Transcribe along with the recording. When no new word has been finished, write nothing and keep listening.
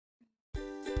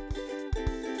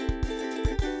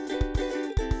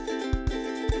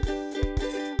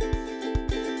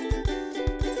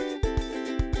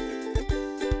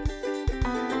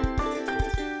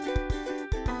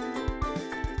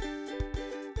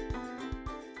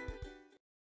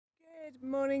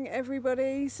morning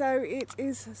everybody. So it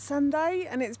is Sunday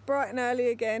and it's bright and early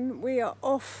again. We are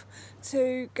off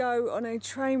to go on a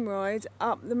train ride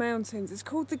up the mountains. It's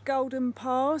called the Golden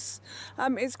Pass.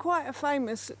 It's quite a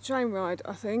famous train ride,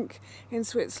 I think, in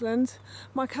Switzerland.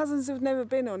 My cousins have never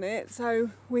been on it, so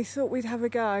we thought we'd have a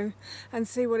go and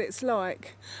see what it's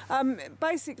like.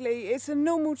 Basically it's a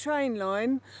normal train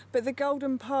line, but the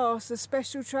Golden Pass are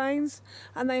special trains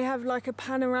and they have like a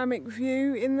panoramic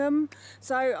view in them.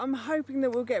 So I'm hoping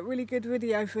that we'll get really good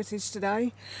video footage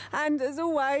today. And as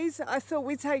always, I thought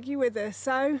we'd take you with us.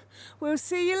 So we'll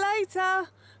see you later.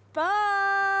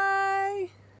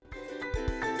 Bye.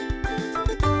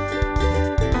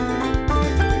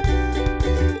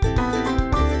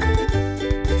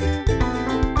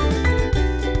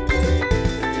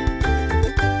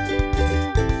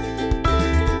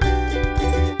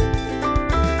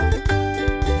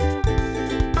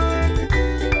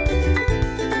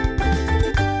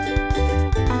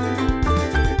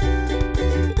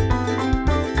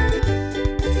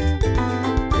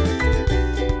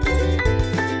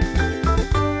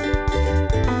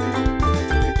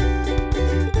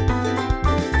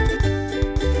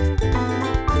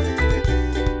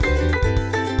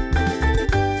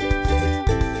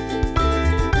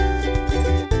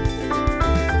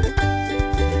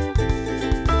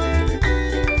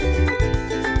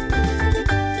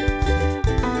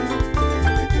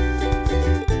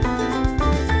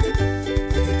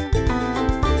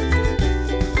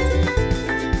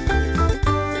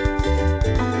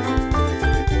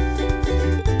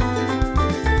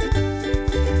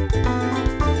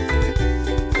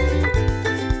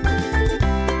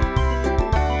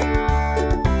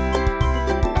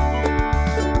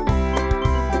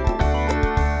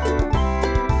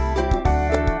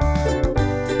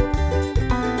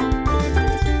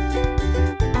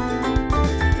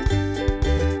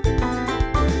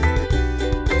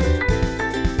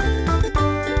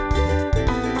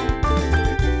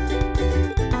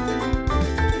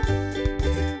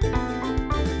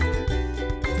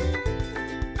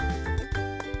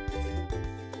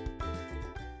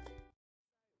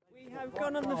 We've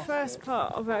gone on the first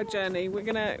part of our journey. We've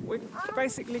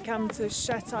basically come to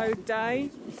Chateau Day,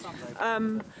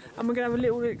 and we're going to have a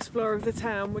little explore of the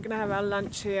town. We're going to have our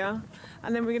lunch here,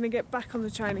 and then we're going to get back on the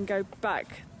train and go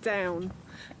back down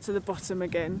to the bottom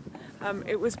again.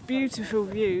 It was beautiful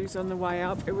views on the way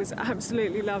up. It was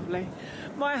absolutely lovely.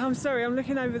 I'm sorry, I'm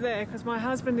looking over there because my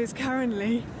husband is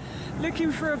currently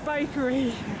looking for a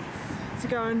bakery to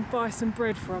go and buy some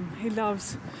bread from. He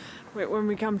loves when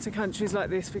we come to countries like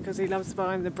this because he loves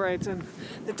buying the bread and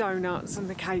the donuts and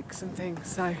the cakes and things.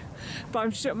 So, but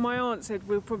I'm sure my aunt said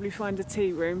we'll probably find a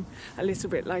tea room a little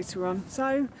bit later on.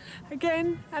 So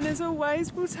again, and as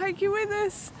always, we'll take you with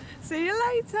us. See you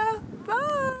later.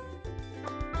 Bye.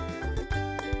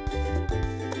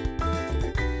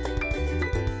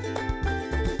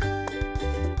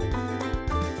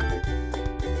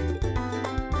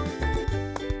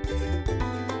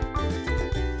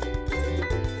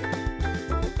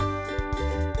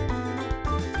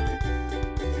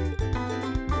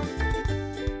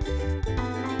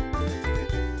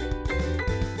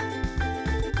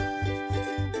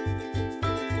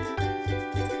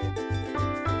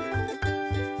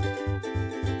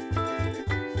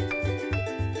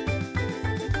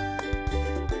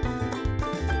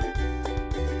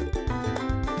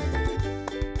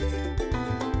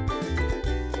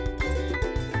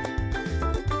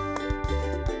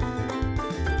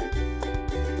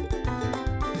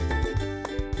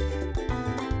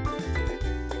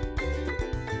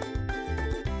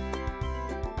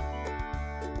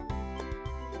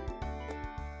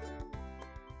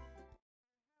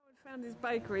 Found his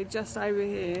bakery just over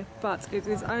here, but it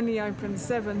is only open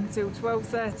 7 till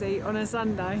 12:30 on a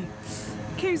Sunday.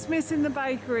 Keeps missing the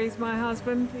bakeries, my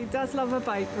husband. He does love a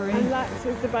bakery. And that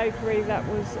is the bakery that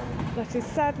is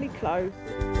sadly closed.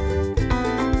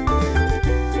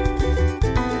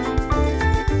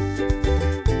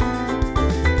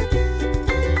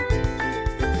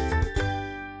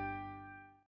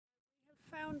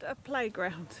 A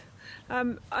playground.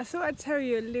 I thought I'd tell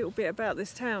you a little bit about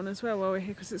this town as well while we're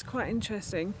here because it's quite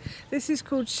interesting. This is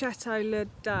called Chateau Le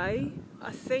Day,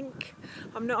 I think.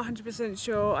 I'm not 100%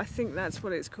 sure. I think that's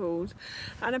what it's called.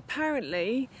 And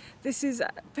apparently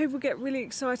people get really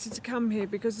excited to come here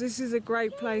because this is a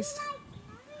great place.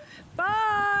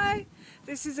 Bye!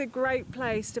 This is a great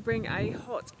place to bring a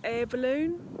hot air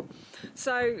balloon.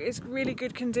 So it's really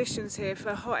good conditions here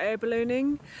for hot air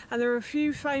ballooning, and there are a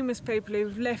few famous people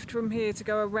who've left from here to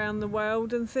go around the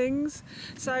world and things.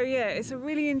 So yeah, it's a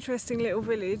really interesting little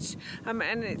village, and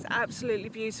it's absolutely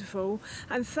beautiful,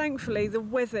 and thankfully the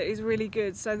weather is really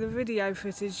good, so the video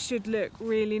footage should look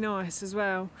really nice as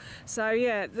well. So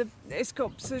yeah, it's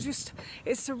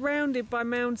surrounded by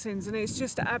mountains and it's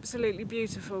just absolutely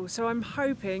beautiful. So I'm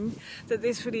hoping that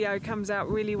this video comes out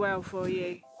really well for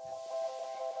you.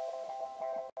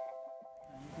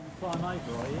 Climb over,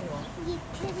 are you?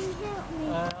 Can you help me?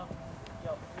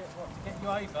 To get you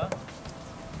over?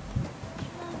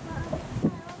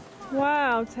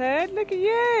 Wow, Ted, look at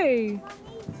you!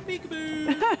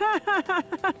 Peekaboo!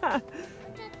 What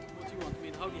do you want? Me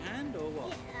to hold your hand or what?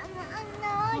 No,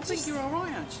 I think you're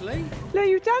alright actually. Look,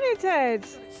 you've done it, Ted!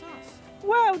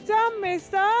 Well done,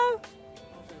 mister!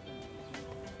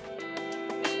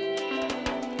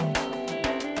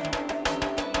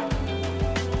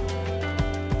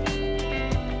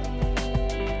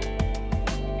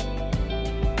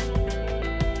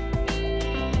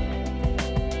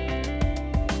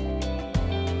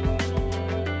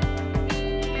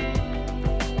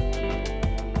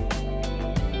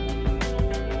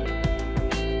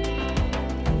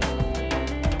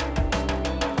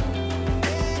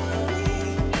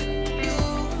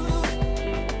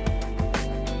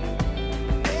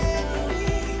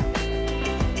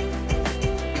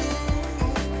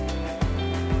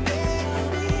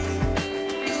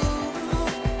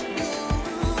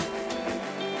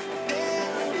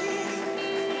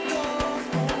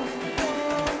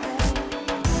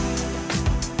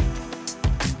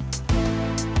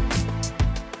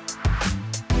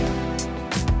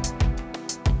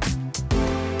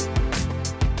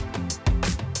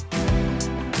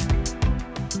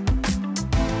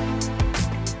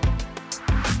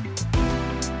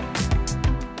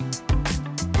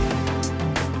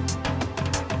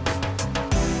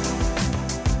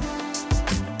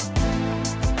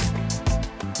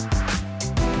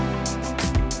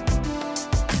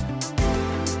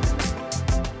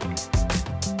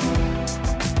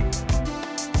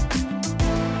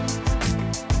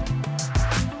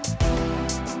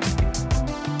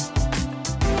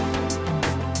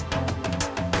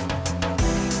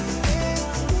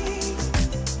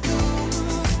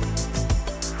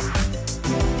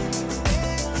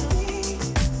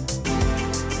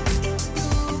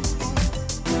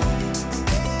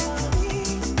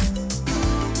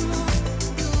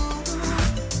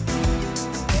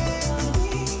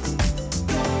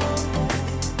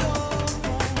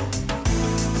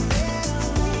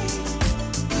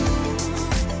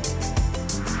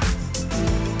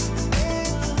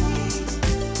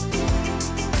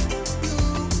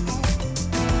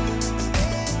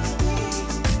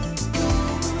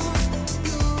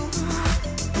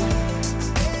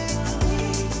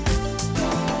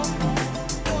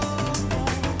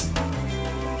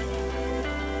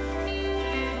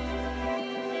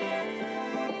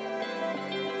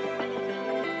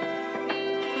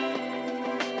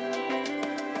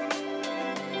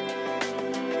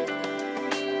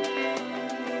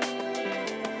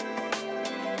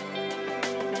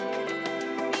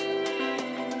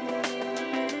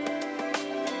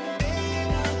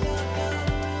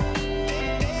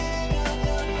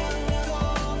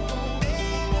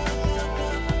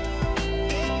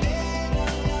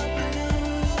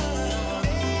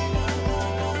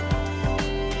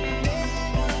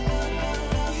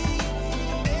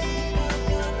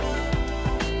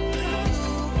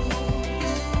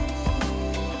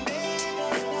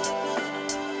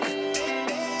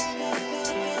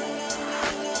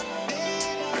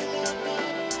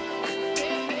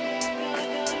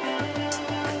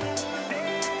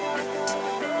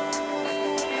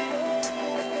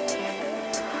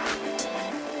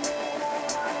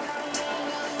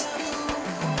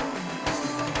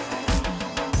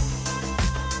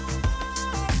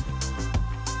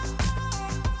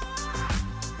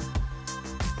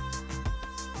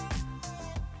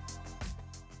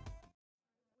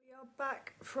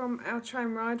 Back from our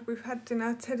train ride. We've had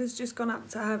dinner. Ted has just gone up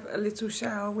to have a little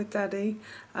shower with Daddy,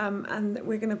 and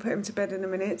we're going to put him to bed in a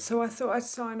minute, so I thought I'd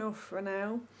sign off for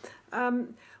now.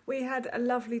 We had a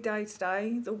lovely day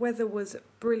today. The weather was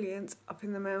brilliant up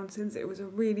in the mountains. It was a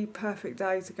really perfect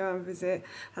day to go and visit,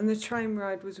 and the train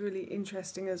ride was really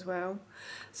interesting as well.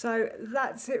 So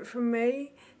that's it from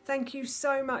me. Thank you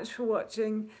so much for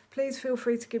watching. Please feel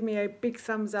free to give me a big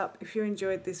thumbs up if you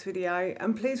enjoyed this video,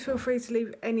 and please feel free to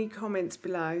leave any comments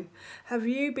below. Have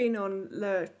you been on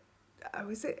the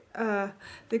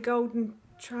golden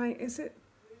train, is it?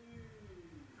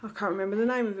 I can't remember the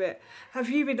name of it. Have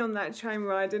you been on that train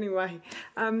ride anyway?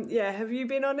 Yeah, have you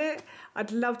been on it?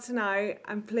 I'd love to know,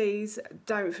 and please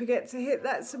don't forget to hit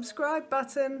that subscribe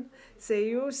button. See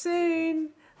you all soon.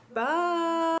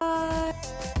 Bye.